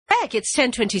back. It's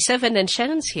 10:27 and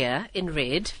Shannon's here in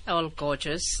red, all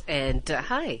gorgeous. And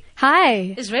hi.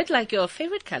 Hi. Is red like your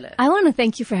favorite color? I want to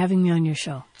thank you for having me on your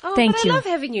show. Oh, thank but you. I love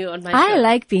having you on my show. I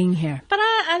like being here. But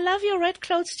I love your red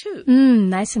clothes too.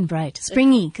 Nice and bright.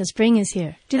 Springy, because spring is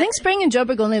here. Do you think spring in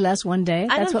Joburg only lasts one day?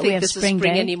 I don't what think we have this spring is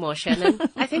spring day anymore, Shannon.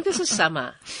 I think this is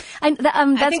summer. That's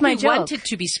I think my we joke. want it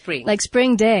to be spring. Like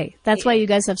spring day. That's why you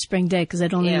guys have spring day, because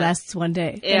it only Yeah. lasts one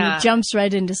day. Yeah. And it jumps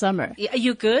right into summer. Are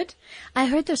you good? I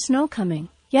heard there's snow coming.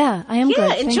 Yeah, I am Yeah,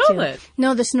 good. in Thank Joburg. you.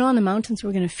 No, the snow on the mountains,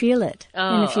 we're going to feel it in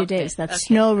Oh, a few okay, days. That's okay.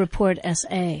 Snow Report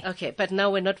SA. Okay, but now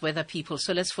we're not weather people,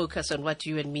 so let's focus on what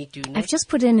you and me do I've next. just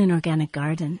put in an organic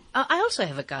garden. I also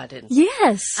have a garden.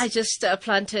 Yes. I just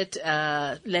planted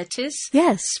lettuce,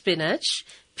 Yes. spinach,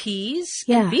 peas,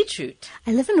 Yeah. and beetroot.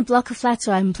 I live in a block of flats,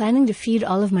 so I'm planning to feed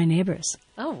all of my neighbors.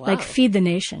 Oh, wow. Like feed the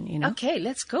nation, you know? Okay,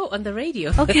 let's go on the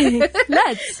radio. Okay,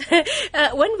 let's.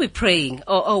 When we're praying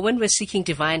or when we're seeking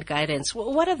divine guidance,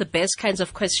 what are the best kinds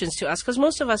of questions to ask? Because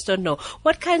most of us don't know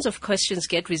what kinds of questions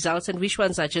get results and which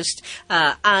ones are just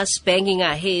us banging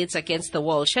our heads against the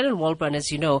wall. Shannon Walbrand, as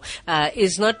you know,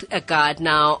 is not a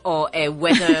gardener or a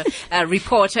weather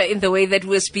reporter in the way that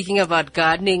we're speaking about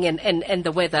gardening and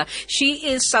the weather. She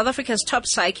is South Africa's top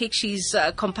psychic. She's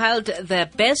compiled the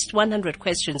best 100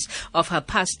 questions of her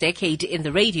past decade on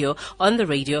the radio,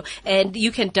 and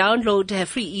you can download her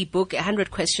free ebook, 100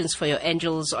 Questions for Your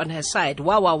Angels, on her site,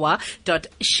 www.Shannon.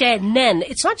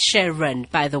 It's not Sharon,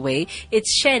 by the way.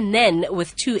 It's Shannon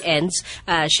with two N's,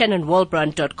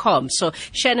 ShannonWalbrand.com. So,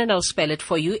 Shannon, I'll spell it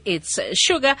for you. It's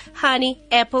sugar, honey,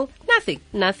 apple,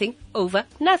 nothing over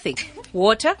nothing.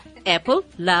 Water, apple,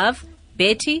 love,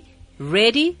 Betty,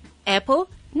 ready, apple,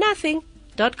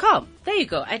 nothing.com. There you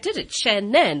go. I did it.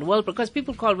 Shannon. Well, because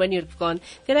people call when you've gone,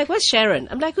 they're like, where's Sharon?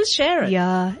 I'm like, who's Sharon?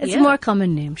 Yeah, it's a more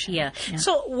common name. Sharon. Yeah.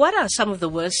 So what are some of the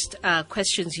worst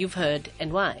questions you've heard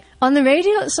and why? On the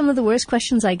radio, some of the worst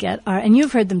questions I get are, and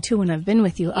you've heard them too when I've been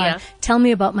with you, are, tell me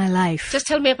about my life. Just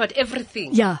tell me about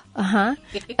everything. Yeah,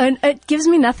 and it gives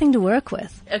me nothing to work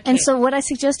with. Okay. And so what I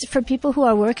suggest for people who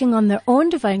are working on their own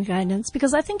divine guidance,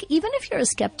 because I think even if you're a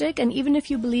skeptic and even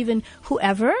if you believe in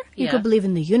whoever, you could believe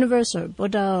in the universe or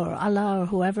Buddha or Allah or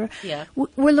whoever,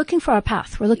 we're looking for our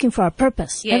path. We're looking for our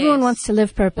purpose. Yes. Everyone wants to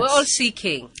live purpose. We're all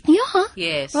seeking. Yeah.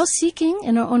 Yes. We're all seeking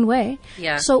in our own way.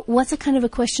 Yeah. So what's a kind of a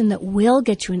question that will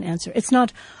get you an answer? It's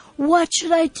not, what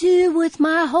should I do with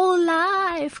my whole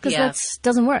life? Because that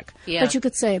doesn't work. Yeah. But you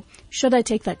could say, should I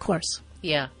take that course?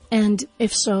 Yeah. And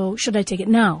if so, should I take it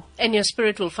now? And your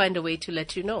spirit will find a way to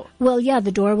let you know. Well, yeah,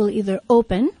 the door will either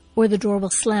open or the door will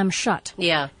slam shut.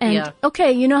 Yeah. And, okay,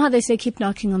 you know how they say keep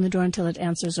knocking on the door until it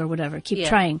answers or whatever. Keep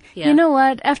trying. Yeah. You know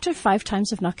what? After 5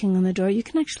 times of knocking on the door, you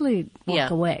can actually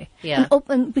walk away. Yeah. And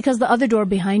open, because the other door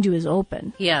behind you is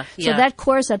open. Yeah. So that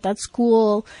course at that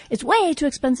school, it's way too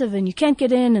expensive and you can't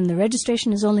get in and the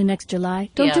registration is only next July.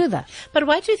 Don't do that. But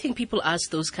why do you think people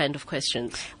ask those kind of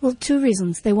questions? Well, 2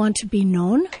 reasons. They want to be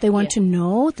known. They want to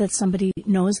know that somebody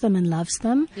knows them and loves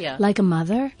them. Yeah. Like a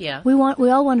mother. Yeah. We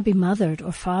all want to be mothered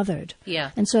or fathered.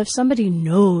 Yeah. And so if somebody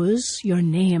knows your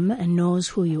name and knows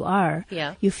who you are,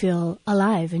 you feel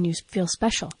alive and you feel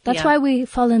special. That's why we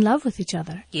fall in love with each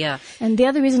other. Yeah. And the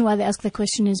other reason why they ask the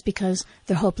question is because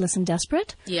they're hopeless and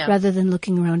desperate, rather than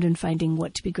looking around and finding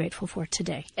what to be grateful for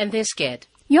today. And they're scared.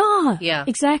 Yeah.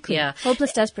 Exactly. Yeah.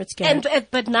 Hopeless, desperate, scared.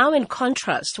 But now in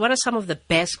contrast, what are some of the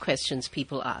best questions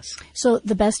people ask? So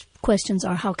the best questions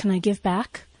are, how can I give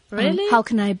back? Really? How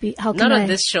can I be? How can Not I? on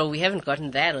this show. We haven't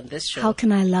gotten that on this show. How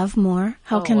can I love more?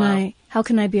 How can wow. How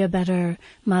can I be a better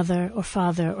mother or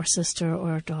father or sister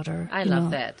or daughter? I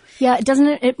love that. Yeah,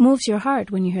 it moves your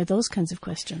heart when you hear those kinds of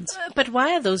questions. But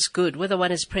why are those good? Whether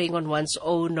one is praying on one's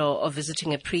own or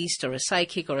visiting a priest or a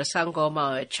psychic or a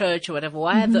sangoma or a church or whatever.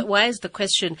 Why is the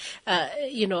question?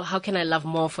 How can I love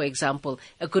more? For example,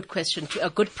 a good question, a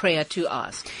good prayer to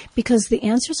ask. Because the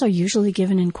answers are usually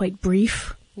given in quite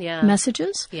brief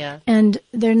messages. Yeah. And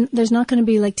there's not going to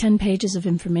be like 10 pages of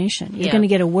information. You're going to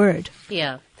get a word.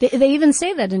 Yeah. They even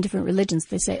say that in different religions.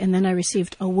 They say, and then I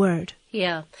received a word.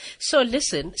 Yeah. So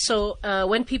listen,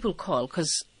 when people call,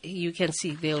 because you can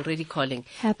see they're already calling.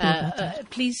 Happy about that.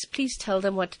 Please tell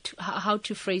them how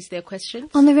to phrase their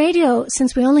question. On the radio,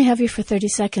 since we only have you for 30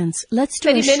 seconds, let's do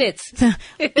 30 minutes.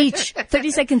 each.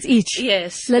 30 seconds each.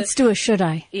 Yes. Let's do a should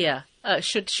I. Yeah.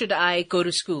 Should I go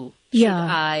to school? Should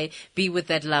I be with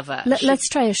that lover? Let's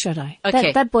try a should I.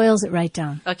 Okay. That boils it right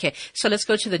down. Okay. So let's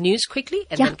go to the news quickly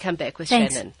and then come back with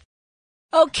Thanks. Shannon.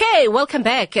 Okay, welcome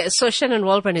back. So Shannon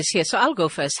Walburn is here. So I'll go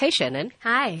first. Hey, Shannon.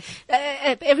 Hi.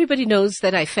 Everybody knows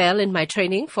that I fell in my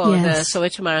training for the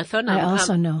Soweto Marathon. I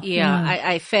also know. Yeah,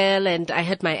 I fell and I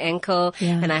hurt my ankle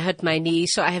and I hurt my knee.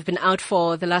 So I have been out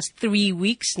for the last 3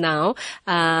 weeks now.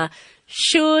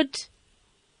 Should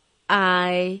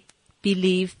I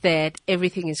believe that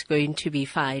everything is going to be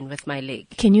fine with my leg?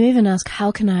 Can you even ask,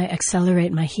 how can I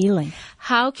accelerate my healing?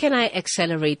 How can I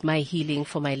accelerate my healing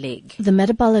for my leg? The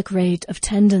metabolic rate of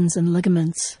tendons and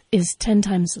ligaments is 10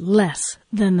 times less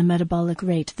than the metabolic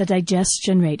rate, the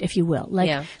digestion rate, if you will,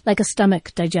 like a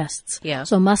stomach digests. Yeah.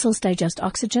 So muscles digest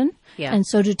oxygen, and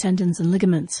so do tendons and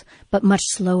ligaments, but much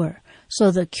slower. So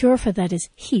the cure for that is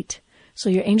heat. So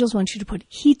your angels want you to put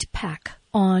heat pack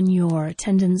on your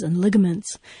tendons and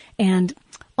ligaments, and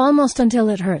almost until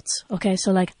it hurts. Okay, so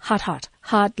like hot,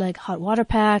 like hot water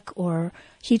pack or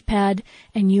heat pad,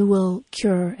 and you will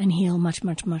cure and heal much,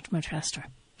 much, much, much faster.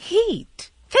 Heat.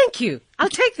 Thank you. I'll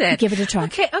take that. Give it a try.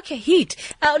 Okay, heat.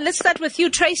 Let's start with you,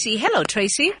 Tracy. Hello,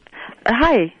 Tracy.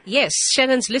 Hi. Yes,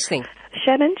 Shannon's listening.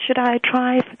 Shannon, should I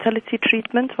try fertility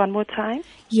treatment one more time?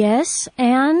 Yes,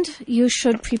 and you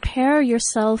should prepare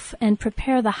yourself and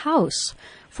prepare the house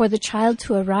for the child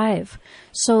to arrive.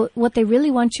 So what they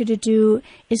really want you to do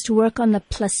is to work on the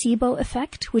placebo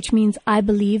effect, which means I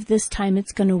believe this time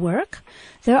it's going to work.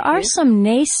 There are some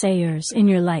naysayers in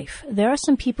your life. There are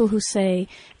some people who say,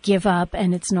 give up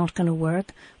and it's not going to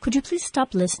work. Could you please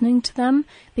stop listening to them?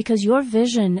 Because your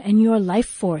vision and your life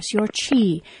force, your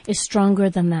chi, is stronger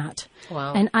than that.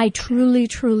 Wow. And I truly,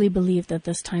 truly believe that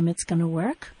this time it's going to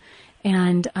work.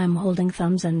 And I'm holding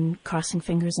thumbs and crossing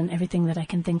fingers and everything that I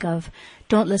can think of.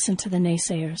 Don't listen to the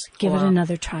naysayers. Give it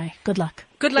another try. Good luck.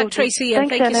 Good luck, Tracy, and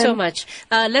thank you so much.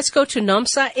 Let's go to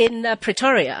Nomsa in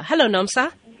Pretoria. Hello,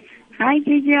 Nomsa. Hi,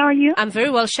 Gigi. How are you? I'm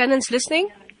very well. Shannon's listening.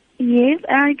 Yes.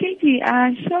 Gigi,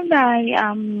 should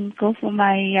I go for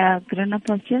my greener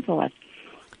pastures or what?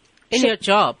 In your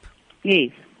job? Yes.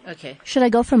 Okay. Should I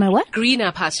go for my what?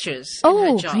 Greener pastures.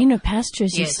 Oh, greener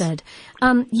pastures, you Yes. said.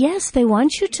 Yes, they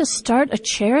want you to start a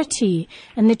charity,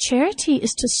 and the charity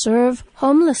is to serve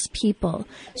homeless people.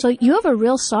 So you have a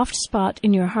real soft spot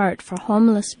in your heart for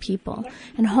homeless people.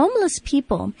 And homeless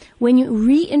people, when you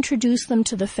reintroduce them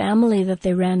to the family that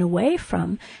they ran away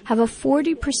from, have a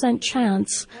 40%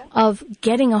 chance of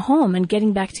getting a home and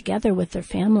getting back together with their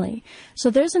family. So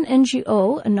there's an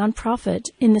NGO, a nonprofit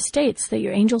in the States that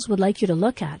your angels would like you to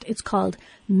look at. It's called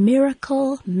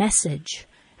Miracle Message.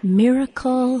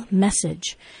 Miracle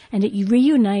Message. And it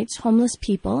reunites homeless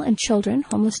people and children,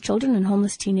 homeless children and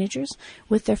homeless teenagers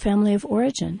with their family of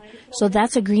origin. So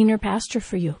that's a greener pasture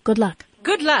for you. Good luck.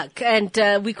 Good luck. And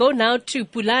we go now to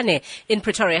Pulane in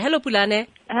Pretoria. Hello, Pulane.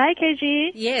 Hi,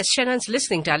 KG. Yes, Shannon's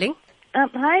listening, darling.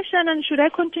 Hi, Shannon. Should I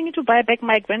continue to buy back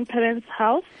my grandparents'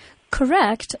 house?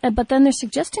 Correct, but then they're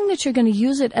suggesting that you're going to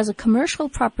use it as a commercial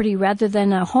property rather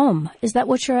than a home. Is that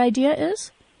what your idea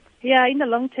is? Yeah, in the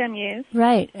long term, yes.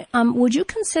 Right. Would you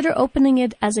consider opening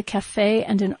it as a cafe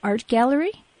and an art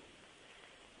gallery?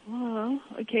 Oh,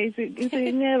 okay. Is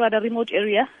it near a remote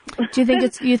area? Do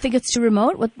you think it's too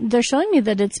remote? What, they're showing me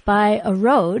that it's by a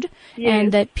road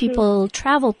and that people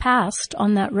travel past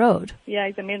on that road. Yeah,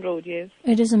 it's a main road, yes.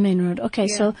 It is a main road. Okay,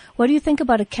 so what do you think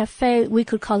about a cafe? We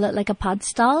could call it like a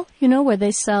padstall, where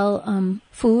they sell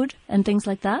food and things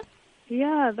like that.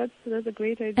 Yeah, that's a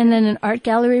great idea. And then an art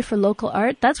gallery for local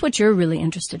art. That's what you're really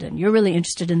interested in. You're really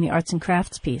interested in the arts and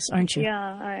crafts piece, aren't you?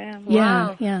 Yeah, I am.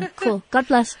 Yeah, yeah, cool. God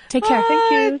bless. Take care.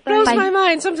 Thank you. It blows my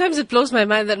mind. Sometimes it blows my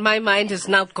mind that my mind is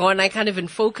now gone. I can't even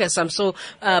focus. I'm so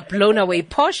blown away.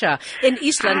 Portia in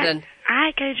East London.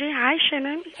 Hi, KJ. Hi,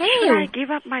 Shannon. Hey. Should I give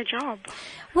up my job?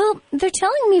 Well, they're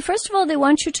telling me, first of all, they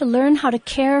want you to learn how to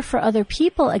care for other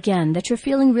people again, that you're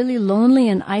feeling really lonely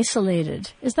and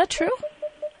isolated. Is that true?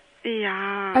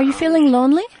 Yeah. Are you feeling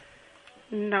lonely?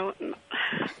 No,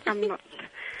 I'm not.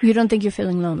 You don't think you're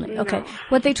feeling lonely? No. Okay.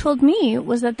 What they told me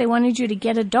was that they wanted you to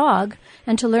get a dog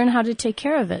and to learn how to take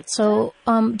care of it. So,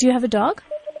 do you have a dog?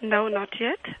 No, not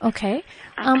yet. Okay.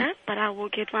 Okay, but I will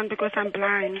get one because I'm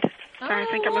blind. So I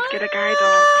think I must get a guide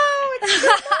dog.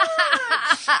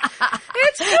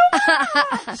 It's too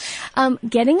much.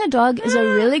 Getting a dog is a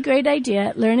really great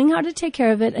idea. Learning how to take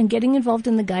care of it and getting involved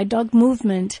in the guide dog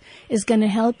movement is going to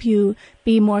help you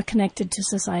be more connected to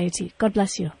society. God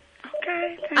bless you.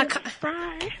 Okay, thanks.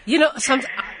 Bye.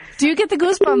 Do you get the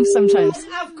goosebumps sometimes?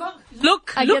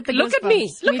 Look I get the look at goosebumps.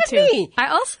 me. Look at too. me. I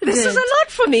also This did. is a lot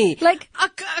for me. Like, I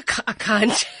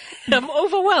can't. I'm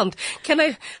overwhelmed. I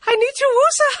need to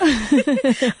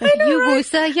woosa. I know, You right?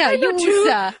 woosa, yeah, I know, you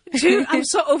woosa. I'm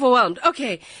so overwhelmed.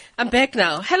 Okay, I'm back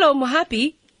now. Hello,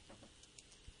 Mohapi.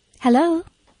 hello.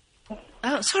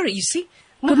 Oh, sorry, you see?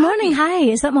 Good morning. Hi,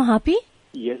 is that Mohapi?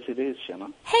 Yes, it is,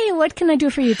 Shannon. Hey, what can I do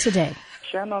for you today?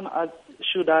 Shannon,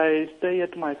 should I stay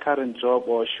at my current job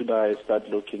or should I start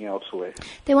looking elsewhere?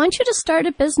 They want you to start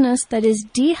a business that is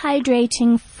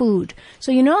dehydrating food.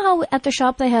 So you know how at the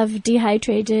shop they have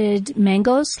dehydrated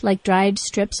mangoes, like dried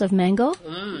strips of mango?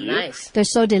 Nice. They're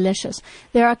so delicious.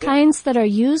 There are kinds that are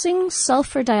using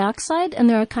sulfur dioxide and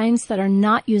there are kinds that are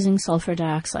not using sulfur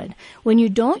dioxide. When you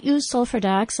don't use sulfur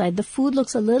dioxide, the food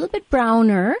looks a little bit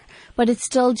browner, but it's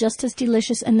still just as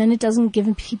delicious and then it doesn't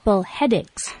give people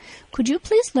headaches. Could you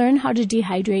please learn how to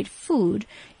dehydrate food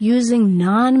using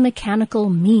non-mechanical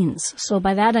means? So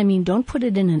by that I mean don't put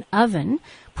it in an oven,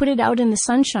 put it out in the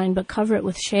sunshine, but cover it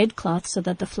with shade cloth so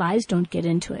that the flies don't get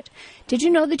into it. Did you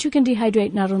know that you can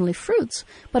dehydrate not only fruits,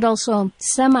 but also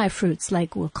semi-fruits,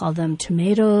 like we'll call them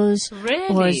tomatoes or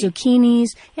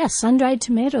zucchinis? Yeah, sun-dried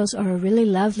tomatoes are a really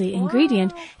lovely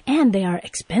ingredient, and they are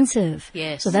expensive.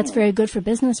 Yes. So that's very good for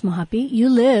business, Mohapi. You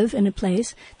live in a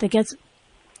place that gets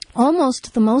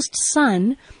almost the most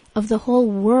sun of the whole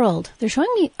world. They're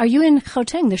showing me, are you in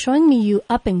Gauteng? They're showing me you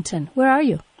Uppington. Where are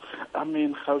you? I'm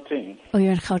in Gauteng. Oh,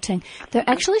 you're in Gauteng. They're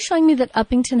actually showing me that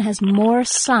Uppington has more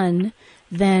sun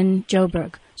than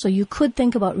Joburg. So you could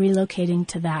think about relocating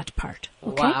to that part.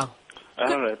 Okay? Wow.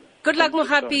 All right. Good luck, Thank you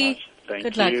so Mohapi. much. Thank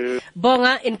Good you. luck.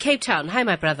 Bonga in Cape Town. Hi,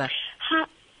 my brother. Hi.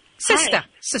 Sister. Hi.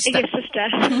 Sister. Yes, sister.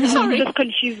 I'm just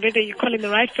confused whether you're calling the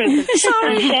right person.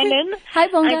 Sorry. Shannon. Hi,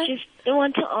 Bonga. I just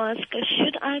want to ask,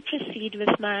 should I proceed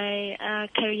with my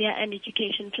career and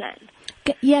education plan?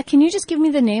 Yeah, can you just give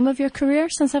me the name of your career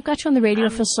since I've got you on the radio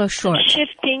for so short?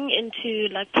 Shifting into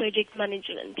project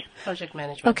management. Project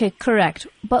management. Okay, correct.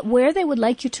 But where they would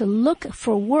like you to look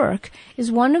for work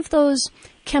is one of those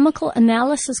chemical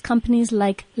analysis companies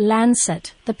like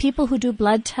Lancet, the people who do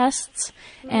blood tests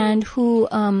and who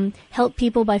help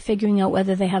people by figuring out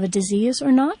whether they have a disease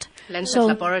or not. Lancet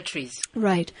Laboratories.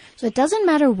 Right. So it doesn't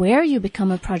matter where you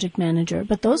become a project manager,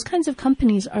 but those kinds of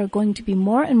companies are going to be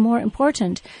more and more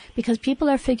important because people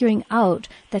are figuring out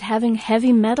that having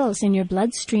heavy metals in your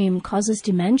bloodstream causes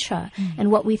dementia.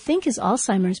 And what we think is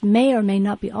Alzheimer's may or may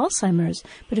not be Alzheimer's.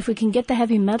 But if we can get the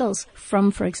heavy metals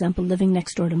from, for example, living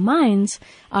next door to mines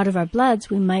out of our bloods,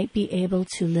 we might be able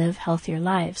to live healthier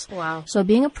lives. Wow. So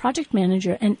being a project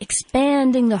manager and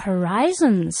expanding the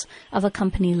horizons of a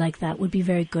company like that would be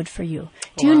very good for you.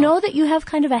 Do you know that you have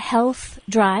kind of a health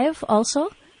drive also?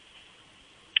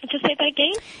 Just say that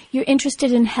again? You're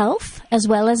interested in health as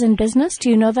well as in business. Do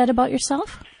you know that about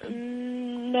yourself?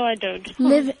 No, I don't.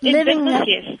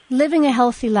 Living a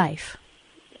healthy life.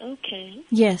 Okay.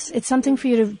 Yes, it's something for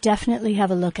you to definitely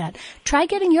have a look at. Try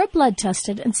getting your blood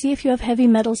tested and see if you have heavy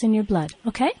metals in your blood,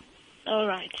 okay? All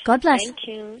right. God bless. Thank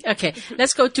you. Okay,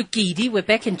 let's go to Gidi. We're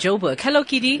back in Joburg. Hello,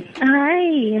 Gidi.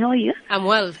 Hi, how are you? I'm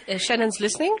well. Shannon's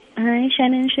listening? Hi,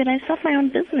 Shannon. Should I start my own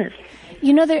business?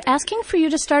 You know, they're asking for you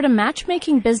to start a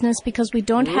matchmaking business because we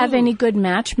don't have any good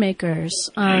matchmakers,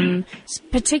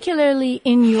 particularly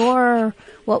in your,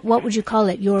 what would you call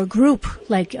it, your group,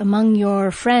 like among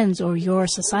your friends or your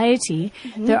society.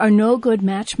 There are no good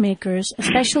matchmakers,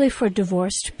 especially for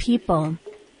divorced people.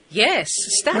 Yes,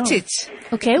 start it.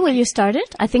 Okay, will you start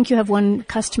it? I think you have one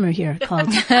customer here called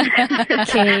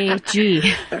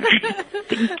KG.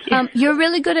 You're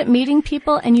really good at meeting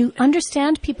people and you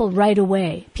understand people right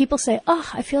away. People say, oh,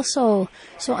 I feel so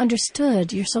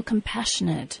understood. You're so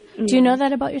compassionate. Do you know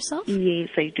that about yourself? Yes,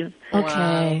 I do.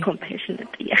 Okay. Wow. Compassionate,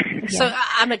 yeah. So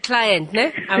I'm a client,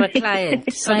 ne? I'm a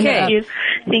client. Sign okay. up. Yes,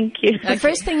 thank you. The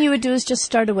first thing you would do is just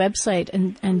start a website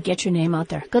and get your name out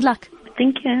there. Good luck.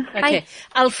 Thank you. Okay.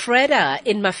 Hi. Alfreda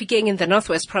in Mafikeng in the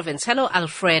Northwest Province. Hello,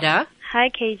 Alfreda. Hi,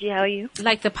 KG. How are you?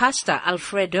 Like the pasta,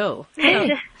 Alfredo.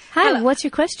 Hey. Hi, hello. What's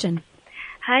your question?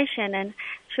 Hi, Shannon.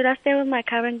 Should I stay with my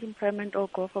current employment or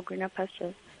go for greener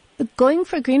pastures? Going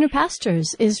for greener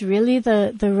pastures is really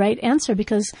the right answer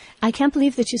because I can't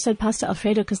believe that you said pasta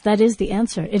Alfredo because that is the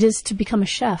answer. It is to become a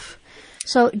chef.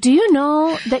 So do you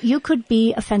know that you could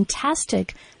be a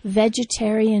fantastic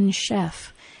vegetarian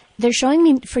chef? They're showing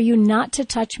me for you not to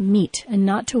touch meat and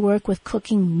not to work with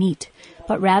cooking meat,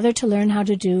 but rather to learn how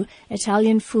to do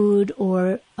Italian food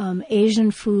or Asian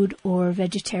food or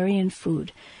vegetarian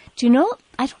food. Do you know,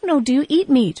 I don't know, do you eat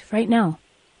meat right now?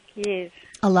 Yes.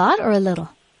 A lot or a little?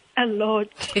 A lot.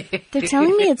 They're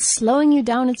telling me it's slowing you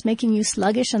down, it's making you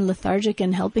sluggish and lethargic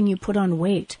and helping you put on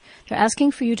weight. They're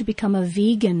asking for you to become a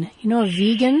vegan. You know a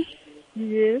vegan?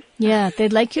 Yes. Yeah,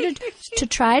 they'd like you to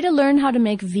try to learn how to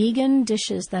make vegan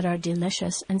dishes that are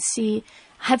delicious and see,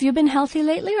 have you been healthy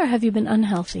lately or have you been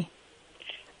unhealthy?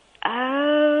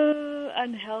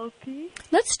 Unhealthy.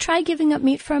 Let's try giving up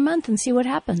meat for a month and see what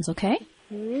happens, okay?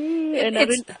 And I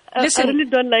really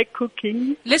don't like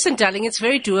cooking. Listen, darling, it's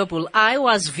very doable. I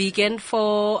was vegan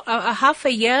for a half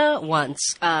a year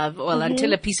once,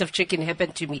 until a piece of chicken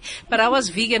happened to me. But I was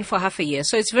vegan for half a year,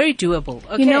 so it's very doable.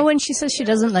 Okay. You know, when she says she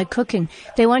doesn't like cooking,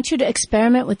 they want you to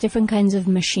experiment with different kinds of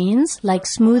machines, like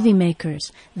smoothie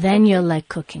makers. Then you'll like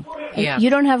cooking. Yeah. You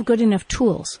don't have good enough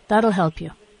tools. That'll help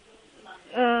you.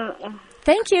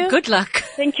 Thank you. Good luck.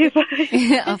 Thank you.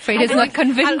 Afraid not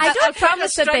convinced. I don't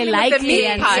promise that they like me.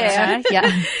 And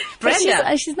yeah.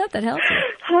 Brenda. She's not that healthy.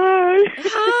 Hi.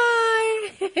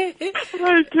 Hi.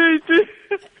 Hi, Katie.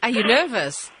 Are you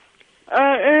nervous?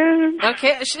 I am.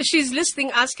 Okay, she's listening.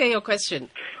 Ask her your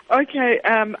question. Okay,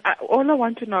 all I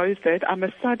want to know is that I'm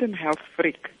a sudden health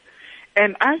freak.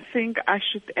 And I think I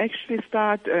should actually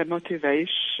start a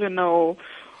motivational...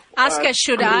 Ask her,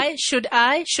 should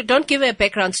I? Don't give her a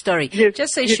background story. Yes,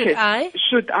 just say, should I?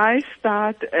 Should I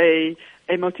start a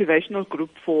motivational group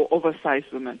for oversized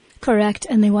women? Correct.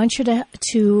 And they want you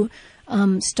to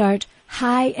start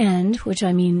high-end,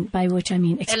 by which I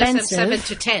mean expensive. LSM 7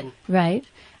 to 10. Right.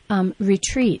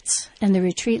 Retreats. And the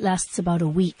retreat lasts about a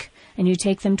week. And you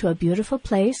take them to a beautiful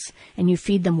place and you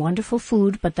feed them wonderful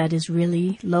food, but that is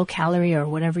really low calorie or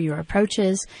whatever your approach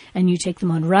is. And you take them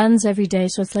on runs every day.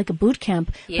 So it's like a boot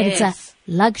camp, yes. But it's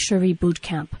a luxury boot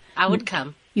camp. I would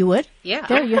come. You would? Yeah.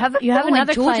 There, you have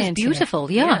another client. Is beautiful.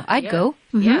 Here. I'd go.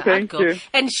 Yeah, Thank I'd go. you.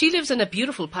 And she lives in a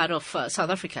beautiful part of South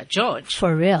Africa, George.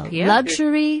 For real. Yeah.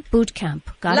 Luxury boot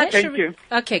camp. Got it? Thank you.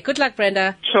 Okay, good luck,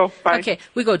 Brenda. Sure, bye. Okay,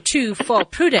 we go 2 for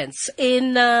Prudence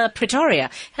in Pretoria.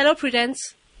 Hello,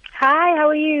 Prudence. Hi, how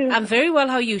are you? I'm very well.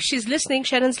 How are you? She's listening.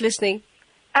 Shannon's listening.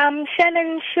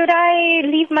 Shannon, should I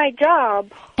leave my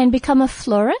job? And become a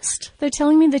florist? They're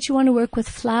telling me that you want to work with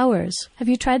flowers. Have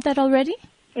you tried that already?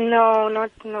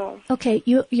 No. Okay,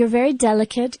 you're very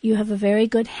delicate. You have a very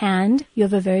good hand. You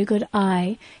have a very good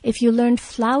eye. If you learned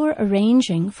flower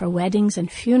arranging for weddings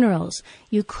and funerals,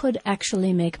 you could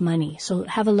actually make money. So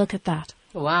have a look at that.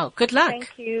 Wow, good luck. Thank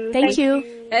you. Thank you.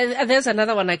 And there's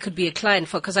another one I could be a client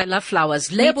for because I love flowers.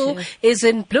 Lebo is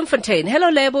in Bloemfontein. Hello,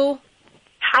 Lebo.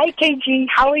 Hi, KG.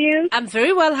 How are you? I'm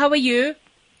very well. How are you?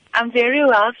 I'm very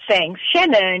well, thanks.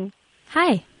 Shannon.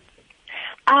 Hi.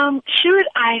 Should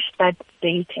I start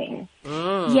dating?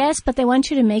 Yes, but they want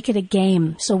you to make it a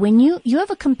game. So when you have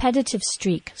a competitive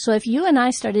streak. So if you and I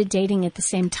started dating at the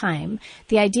same time,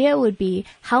 the idea would be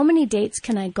how many dates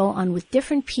can I go on with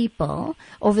different people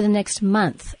over the next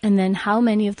month? And then how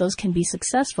many of those can be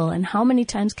successful? And how many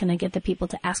times can I get the people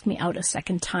to ask me out a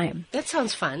second time? That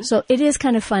sounds fun. So it is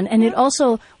kind of fun. And it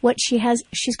also,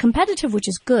 she's competitive, which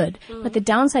is good. But the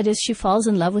downside is she falls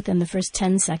in love within the first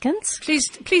 10 seconds.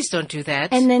 Please don't do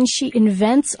that. And then she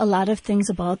invents a lot of things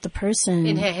about the person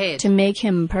in her head to make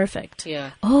him perfect.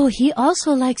 Yeah. Oh, he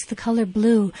also likes the color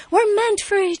blue. We're meant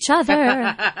for each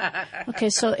other. Okay,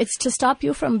 so it's to stop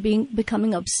you from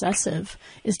becoming obsessive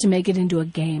is to make it into a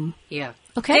game. Yeah.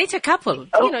 Okay. Date a couple.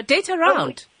 Date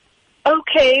around.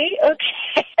 Okay.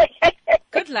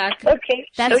 Good luck. Okay.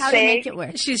 That's how they make it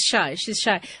work. She's shy.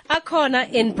 Akona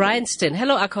in Bryanston.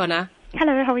 Hello, Akona.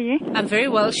 Hello, how are you? I'm very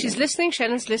well. She's listening.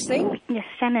 Shannon's listening. Yes,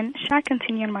 Shannon, should I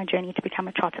continue on my journey to become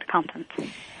a chartered accountant?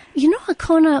 You know,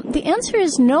 Akona, the answer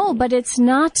is no, but it's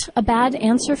not a bad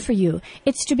answer for you.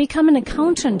 It's to become an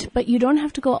accountant, but you don't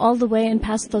have to go all the way and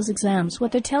pass those exams.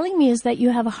 What they're telling me is that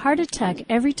you have a heart attack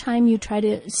every time you try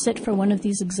to sit for one of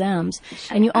these exams,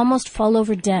 and you almost fall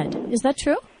over dead. Is that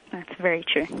true? That's very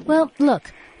true. Well,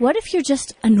 look, what if you're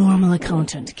just a normal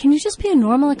accountant? Can you just be a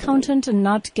normal accountant and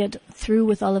not get through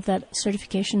with all of that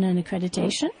certification and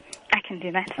accreditation? I can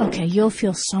do that. Okay, you'll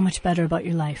feel so much better about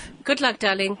your life. Good luck,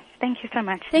 darling. Thank you so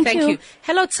much. Thank you.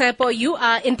 Hello, Tsepo. You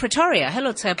are in Pretoria.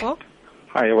 Hello, Tsepo.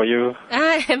 Hi, how are you?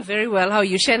 I am very well. How are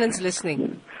you? Shannon's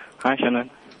listening. Hi, Shannon.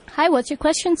 Hi, what's your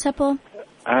question, Tsepo?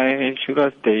 I should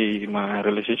stay in my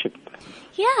relationship.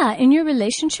 Yeah, in your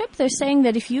relationship, they're saying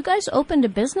that if you guys opened a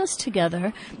business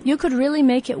together, you could really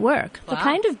make it work. Wow. The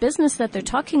kind of business that they're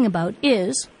talking about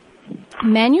is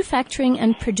manufacturing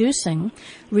and producing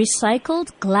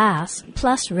recycled glass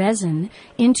plus resin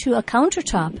into a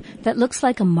countertop that looks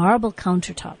like a marble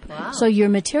countertop. Wow. So your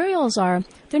materials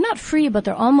they're not free, but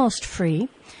they're almost free.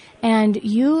 And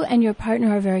you and your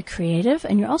partner are very creative,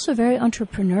 and you're also very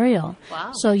entrepreneurial.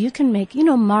 Wow. So you can make,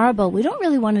 marble. We don't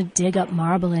really want to dig up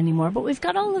marble anymore, but we've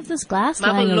got all of this glass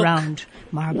lying around.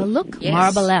 Marble look, yes.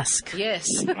 Marble-esque. Yes.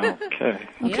 Okay.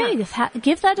 Okay, yeah.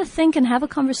 Give that a think and have a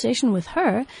conversation with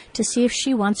her to see if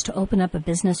she wants to open up a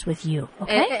business with you.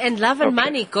 Okay? And love and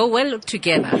money go well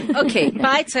together. Okay,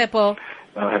 bye, Tsepo.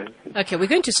 Okay, we're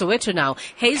going to Soweto now.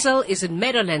 Hazel is in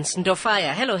Meadowlands,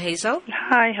 Ndofaya. Hello, Hazel.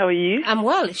 Hi, how are you? I'm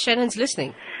well. Shannon's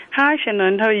listening. Hi,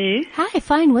 Shannon. How are you? Hi,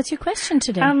 fine. What's your question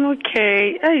today? I'm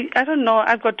okay. I don't know.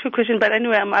 I've got 2 questions, but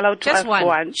anyway, I'm allowed to ask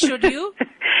one. Should you?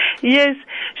 Yes.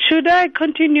 Should I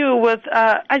continue with,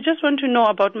 I just want to know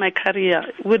about my career.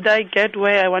 Would I get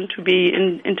where I want to be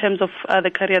in terms of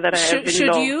the career that I have in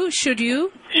law?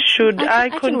 Should I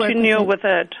continue with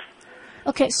it?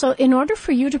 Okay, so in order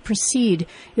for you to proceed,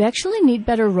 you actually need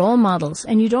better role models,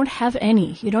 and you don't have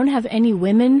any. You don't have any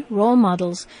women role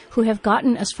models who have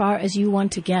gotten as far as you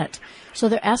want to get. So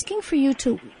they're asking for you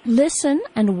to listen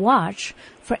and watch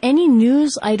for any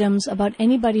news items about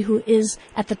anybody who is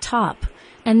at the top.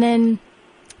 And then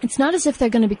it's not as if they're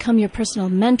going to become your personal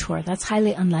mentor. That's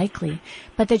highly unlikely.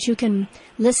 But that you can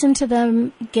listen to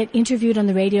them, get interviewed on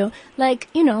the radio. Like,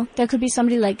 there could be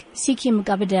somebody like Siki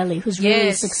Mugabadeli, who's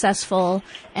really successful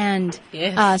and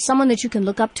someone that you can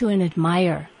look up to and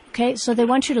admire. Okay, so they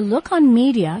want you to look on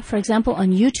media, for example,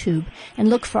 on YouTube,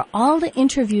 and look for all the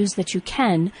interviews that you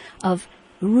can of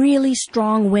really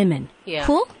strong women. Yeah.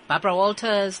 Cool? Barbara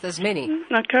Walters, there's many.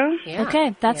 Okay. Yeah.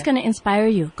 Okay, that's going to inspire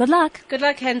you. Good luck. Good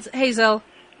luck, Hazel.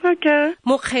 Okay.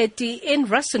 Mokgeti in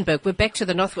Rustenburg. We're back to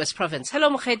the Northwest Province. Hello,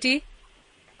 Mokgeti.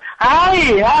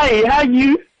 Hi, how are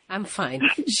you? I'm fine.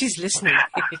 She's listening.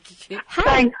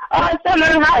 Thanks.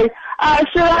 Hello, hi.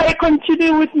 Should I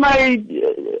continue with my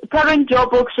current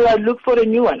job or should I look for a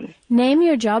new one? Name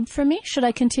your job for me. Should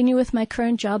I continue with my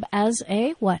current job as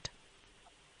a what?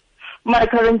 My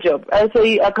current job as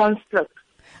a accounts clerk.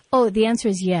 Oh, the answer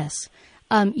is yes.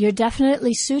 You're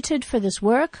definitely suited for this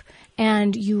work,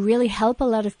 and you really help a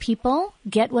lot of people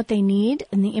get what they need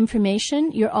and the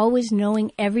information. You're always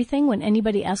knowing everything. When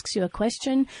anybody asks you a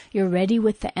question, you're ready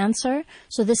with the answer.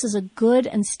 So this is a good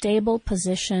and stable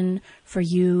position for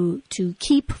you to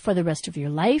keep for the rest of your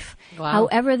life. Wow.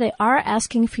 However, they are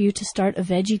asking for you to start a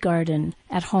veggie garden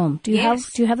at home. Do you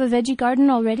have a veggie garden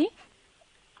already?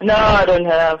 No, I don't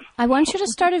have. I want you to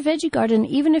start a veggie garden,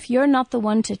 even if you're not the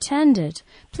one to tend it.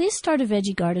 Please start a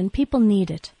veggie garden. People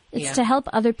need it. It's to help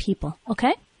other people,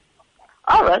 okay?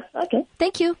 All right, okay.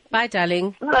 Thank you. Bye,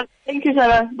 darling. All right. Thank you,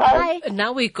 Sarah. Bye.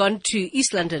 Now we've gone to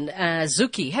East London.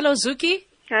 Zuki. Hello, Zuki.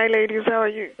 Hi, ladies. How are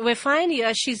you? We're fine.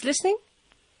 Yeah, she's listening.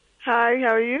 Hi,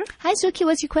 how are you? Hi, Zuki.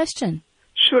 What's your question?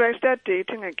 Should I start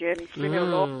dating again? It's been a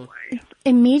long way.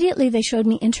 Immediately they showed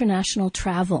me international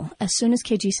travel as soon as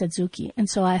KG said Zuki. And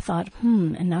so I thought,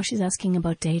 and now she's asking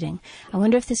about dating. I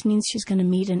wonder if this means she's going to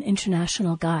meet an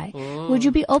international guy. Would you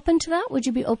be open to that? Would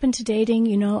you be open to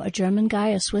dating, a German guy,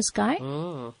 a Swiss guy?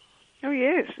 Oh,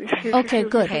 yes. Okay,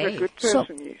 good. If he's a good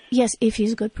person, yes, if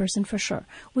he's a good person, for sure.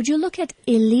 Would you look at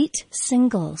elite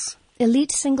singles?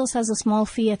 Elite Singles has a small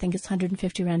fee. I think it's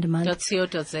 150 Rand a month.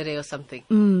 .co.za or something.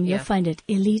 You'll find it.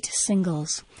 Elite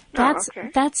Singles.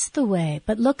 That's the way.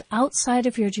 But look outside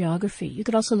of your geography. You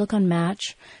could also look on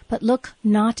Match, but look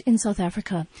not in South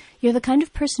Africa. You're the kind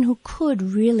of person who could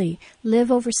really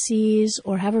live overseas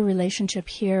or have a relationship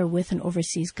here with an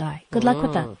overseas guy. Good luck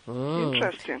with that.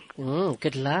 Interesting.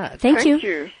 Good luck. Thank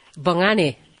you.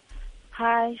 Bongani.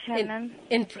 Hi, Shannon.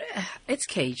 It's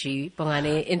KG,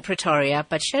 Bongani, in Pretoria,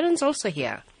 but Shannon's also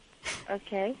here.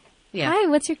 Okay. Yeah. Hi,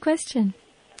 what's your question?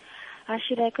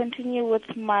 Should I continue with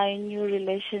my new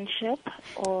relationship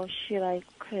or should I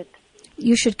quit?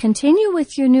 You should continue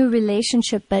with your new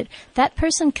relationship, but that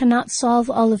person cannot solve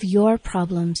all of your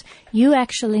problems. You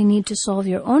actually need to solve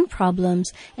your own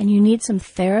problems, and you need some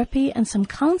therapy and some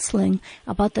counseling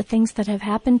about the things that have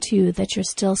happened to you that you're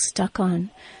still stuck on.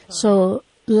 So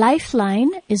Lifeline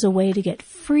is a way to get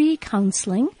free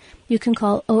counseling. You can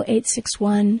call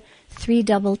 0861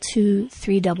 322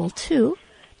 322.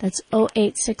 That's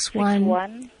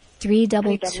 0861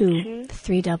 322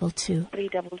 322.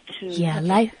 Yeah,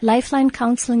 Lifeline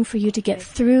counseling for you to get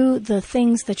through the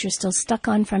things that you're still stuck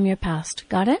on from your past.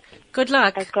 Got it? Good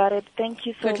luck. I got it. Thank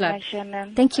you so Good luck. much,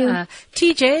 Shannon. Thank you.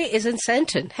 TJ is in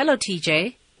Sandton. Hello,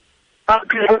 TJ.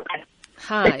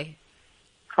 Hi.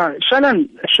 Hi. Shannon,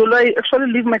 should I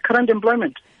actually leave my current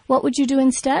employment? What would you do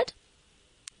instead?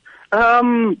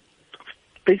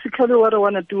 Basically what I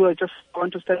want to do, I just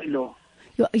want to study law.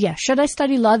 Yeah. Should I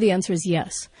study law? The answer is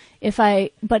yes.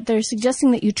 But they're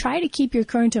suggesting that you try to keep your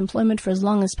current employment for as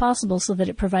long as possible so that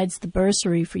it provides the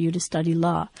bursary for you to study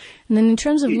law. And then in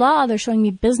terms of law, they're showing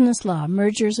me business law,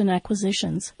 mergers and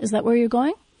acquisitions. Is that where you're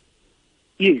going?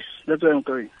 Yes, that's where I'm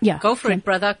going. Yeah. Go for it,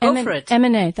 brother. Go for it.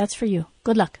 M&A, that's for you.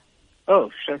 Good luck. Oh,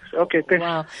 shucks. Okay, thanks.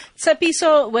 Wow.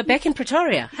 Tsapiso, we're back in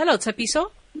Pretoria. Hello,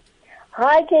 Tsapiso.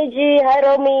 Hi, KG. Hi,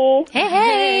 Romy.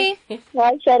 Hey.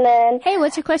 Hi, Shannon. Hey,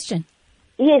 what's your question?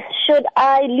 Yes, should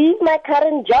I leave my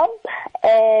current job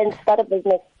and start a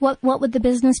business? What would the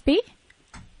business be?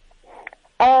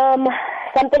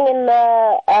 Something in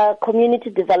the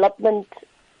community development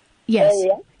Yes.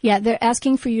 Yeah, they're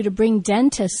asking for you to bring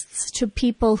dentists to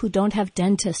people who don't have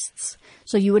dentists.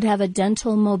 So you would have a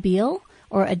dental mobile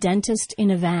or a dentist in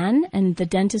a van, and the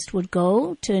dentist would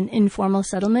go to an informal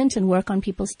settlement and work on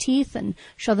people's teeth and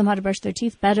show them how to brush their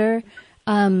teeth better.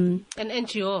 An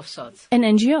NGO of sorts. An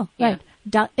NGO, right.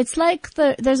 It's like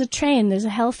there's a train, there's a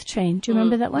health train. Do you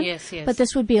remember that one? Yes, yes. But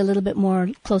this would be a little bit more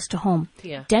close to home.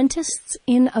 Yeah. Dentists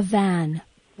in a van.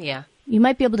 Yeah. You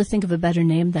might be able to think of a better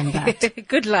name than that.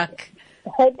 Good luck.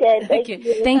 Okay, thank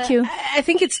you. Thank you. I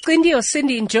think it's Cindy or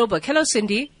Cindy in Joburg. Hello,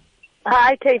 Cindy.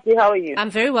 Hi, Katie. How are you? I'm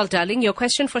very well, darling. Your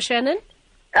question for Shannon?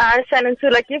 Shannon,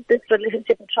 should I give this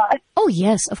relationship a try? Oh,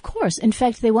 yes, of course. In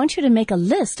fact, they want you to make a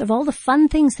list of all the fun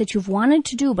things that you've wanted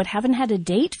to do but haven't had a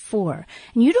date for.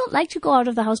 And you don't like to go out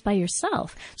of the house by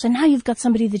yourself. So now you've got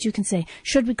somebody that you can say,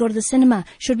 should we go to the cinema?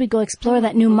 Should we go explore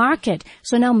that new market?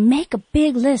 So now make a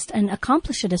big list and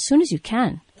accomplish it as soon as you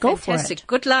can. Go Fantastic. for it.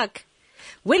 Good luck.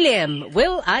 William,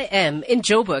 I am in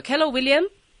Joburg. Hello, William.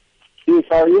 Yes,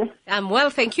 how are you? I'm well,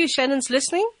 thank you. Shannon's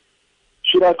listening.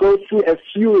 Should I go through a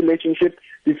few relationships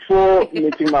before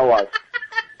meeting my wife?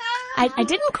 I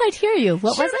didn't quite hear you.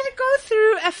 What was it? Should I go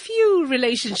through a few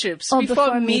relationships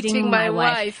before meeting my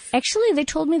wife? Actually, they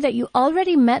told me that you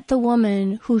already met the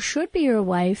woman who should be your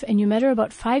wife, and you met her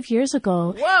about 5 years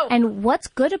ago. Whoa. And what's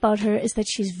good about her is that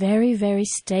she's very, very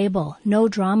stable. No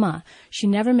drama. She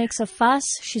never makes a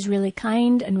fuss. She's really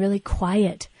kind and really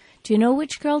quiet. Do you know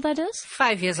which girl that is?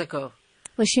 5 years ago.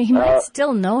 Well, he might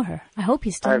still know her. I hope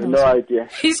he still knows her. I have no idea.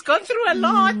 He's gone through a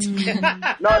lot.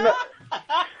 No.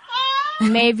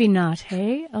 Maybe not,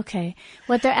 hey? Okay.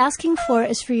 What they're asking for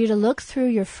is for you to look through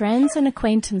your friends and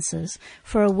acquaintances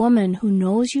for a woman who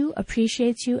knows you,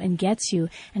 appreciates you, and gets you,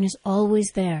 and is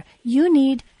always there. You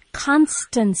need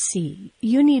constancy.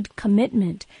 You need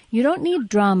commitment. You don't need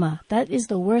drama. That is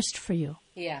the worst for you.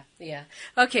 Yeah.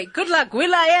 Okay, good luck.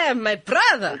 I am, my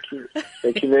brother. Thank you.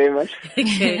 Thank you very much.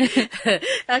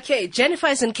 Okay, Jennifer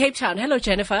is in Cape Town. Hello,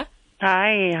 Jennifer.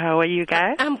 Hi, how are you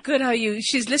guys? I'm good. How are you?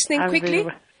 She's listening quickly.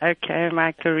 Okay,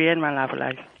 my career and my love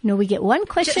life. No, we get one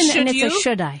question and it's a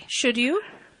should I. Should you?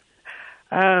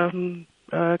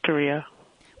 Career.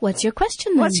 What's your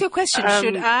question then? What's your question?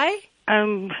 Should I?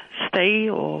 Stay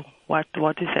or what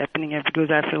is happening here because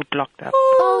I feel blocked up.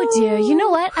 Oh dear, you know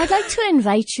what? I'd like to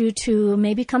invite you to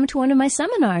maybe come to one of my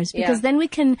seminars because then we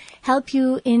can help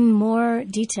you in more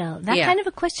detail. That kind of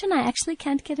a question I actually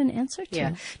can't get an answer to.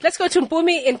 Yeah. Let's go to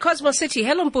Mpumi in Cosmo City.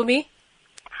 Hello, Mpumi.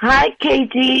 Hi,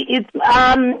 Katie. It's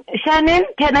Shannon.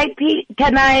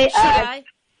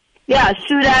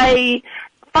 Should I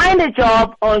find a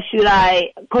job or should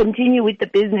I continue with the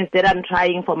business that I'm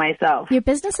trying for myself? Your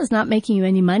business is not making you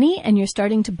any money and you're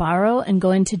starting to borrow and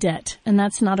go into debt. And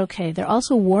that's not okay. They're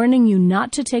also warning you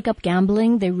not to take up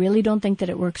gambling. They really don't think that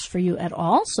it works for you at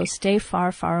all. So stay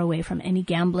far, far away from any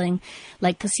gambling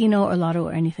like casino or lotto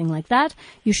or anything like that.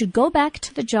 You should go back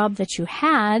to the job that you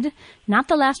had, not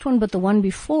the last one, but the one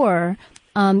before.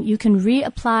 You can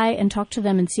reapply and talk to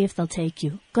them and see if they'll take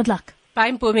you. Good luck. Bye,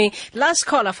 Mpumi. Last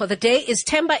caller for the day is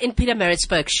Temba in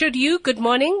Pietermaritzburg. Should you? Good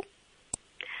morning.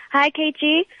 Hi,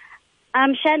 KG.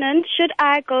 Shannon, should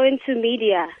I go into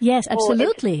media? Yes,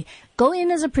 absolutely. Go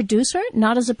in as a producer,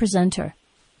 not as a presenter.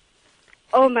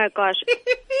 Oh, my gosh.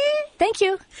 Thank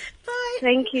you. Bye.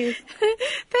 Thank you.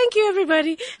 Thank you,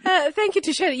 everybody. Thank you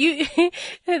to Shannon.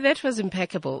 That was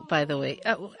impeccable, by the way.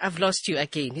 I've lost you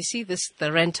again. You see the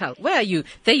rental. Where are you?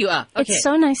 There you are. Okay. It's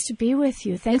so nice to be with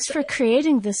you. Thanks for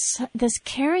creating this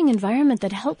caring environment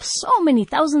that helps so many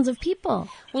thousands of people.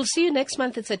 We'll see you next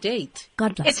month. It's a date.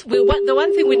 God bless. The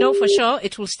one thing we know for sure,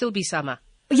 it will still be summer.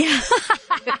 Yeah.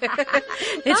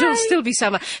 It will still be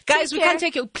summer. Guys, we can't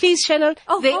take you. Please, Shannon,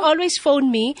 they always phone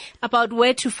me about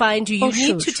where to find you. You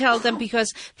need to tell them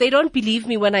because they don't believe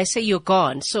me when I say you're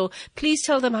gone. So please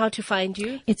tell them how to find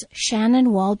you. It's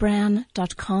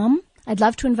shannonwalbran.com. I'd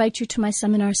love to invite you to my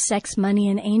seminar, Sex, Money,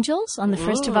 and Angels, on the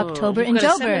 1st of October in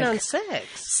Joburg. Seminar on sex.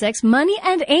 Sex, Money,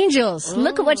 and Angels.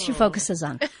 Look at what she focuses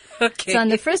on. Okay. So on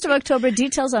the 1st of October,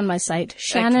 details on my site,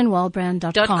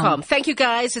 shannonwalbran.com. Thank you,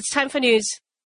 guys. It's time for news.